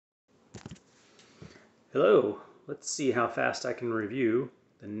Hello, let's see how fast I can review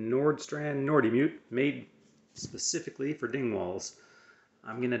the Nordstrand NordyMute made specifically for Dingwalls.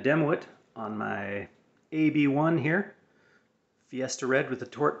 I'm going to demo it on my AB1 here, Fiesta Red with a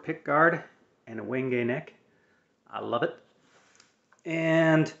Tort pick guard and a Wenge neck. I love it.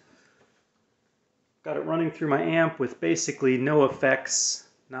 And got it running through my amp with basically no effects,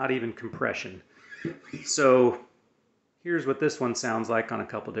 not even compression. So here's what this one sounds like on a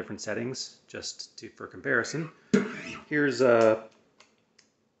couple different settings, for comparison. Here's a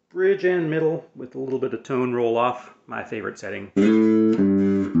bridge and middle with a little bit of tone roll off, my favorite setting.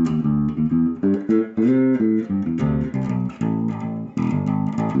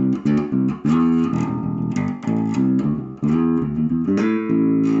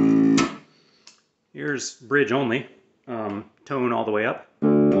 Here's bridge only, tone all the way up.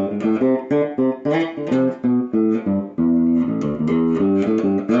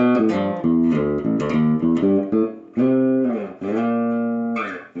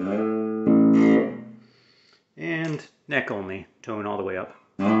 And neck only, tone all the way up.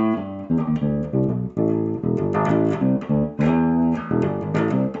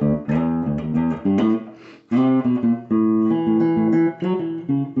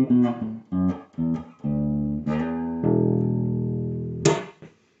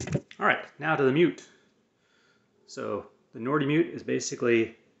 Alright, now to the mute. So the NordyMute is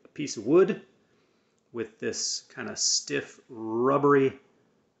basically a piece of wood with this kind of stiff, rubbery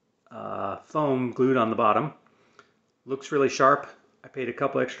foam glued on the bottom. Looks really sharp. I paid a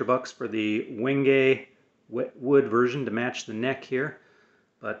couple extra bucks for the Wenge wood version to match the neck here,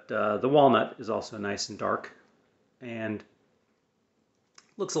 but the walnut is also nice and dark and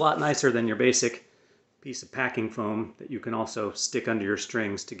looks a lot nicer than your basic piece of packing foam that you can also stick under your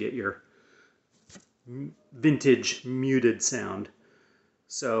strings to get your vintage muted sound.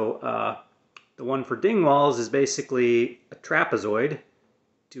 So the one for Dingwalls is basically a trapezoid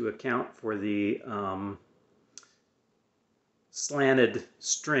to account for the slanted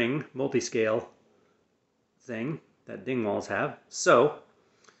string multi-scale thing that Dingwalls have. So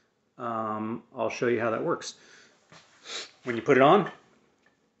I'll show you how that works. When you put it on,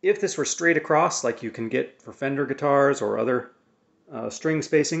 if this were straight across like you can get for Fender guitars or other string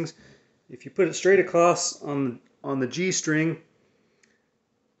spacings, if you put it straight across on the G string,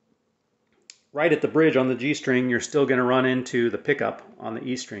 right at the bridge on the G string, you're still going to run into the pickup on the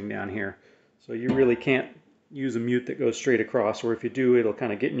E string down here. So you really can't use a mute that goes straight across, or if you do, it'll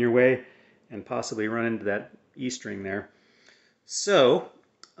kind of get in your way and possibly run into that E string there. So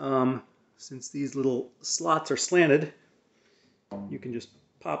since these little slots are slanted, you can just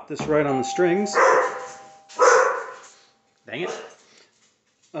pop this right on the strings. Dang it.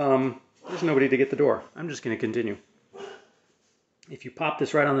 There's nobody to get the door. I'm just going to continue. If you pop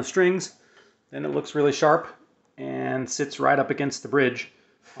this right on the strings, then it looks really sharp and sits right up against the bridge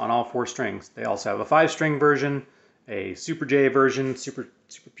on all four strings. They also have a 5-string version, a Super J version, Super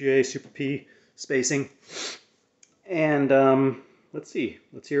J, Super P spacing. And let's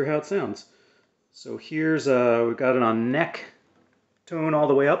hear how it sounds. So here's, we've got it on neck, tone all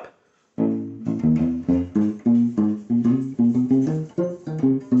the way up.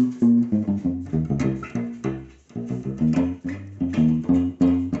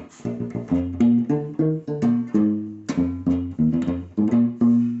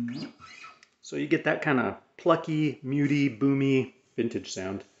 So you get that kind of plucky, mutey, boomy vintage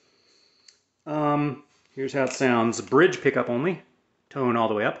sound. Here's how it sounds. Bridge pickup only, tone all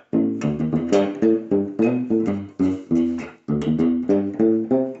the way up.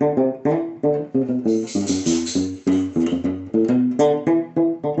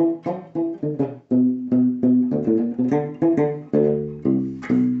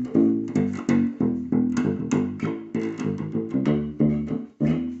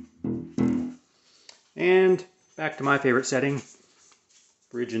 And back to my favorite setting,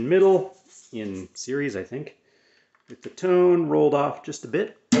 bridge in middle, in series I think, with the tone rolled off just a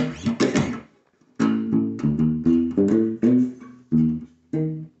bit.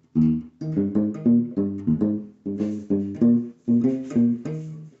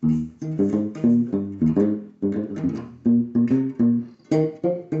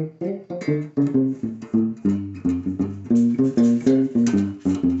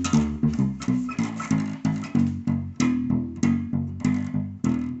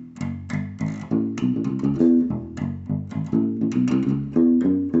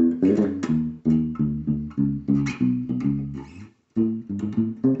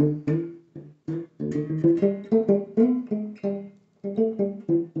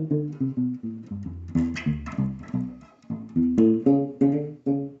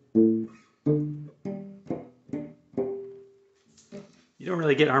 you don't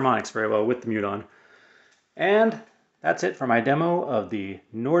really get harmonics very well with the mute on. And that's it for my demo of the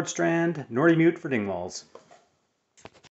Nordstrand NordyMute for Dingwalls.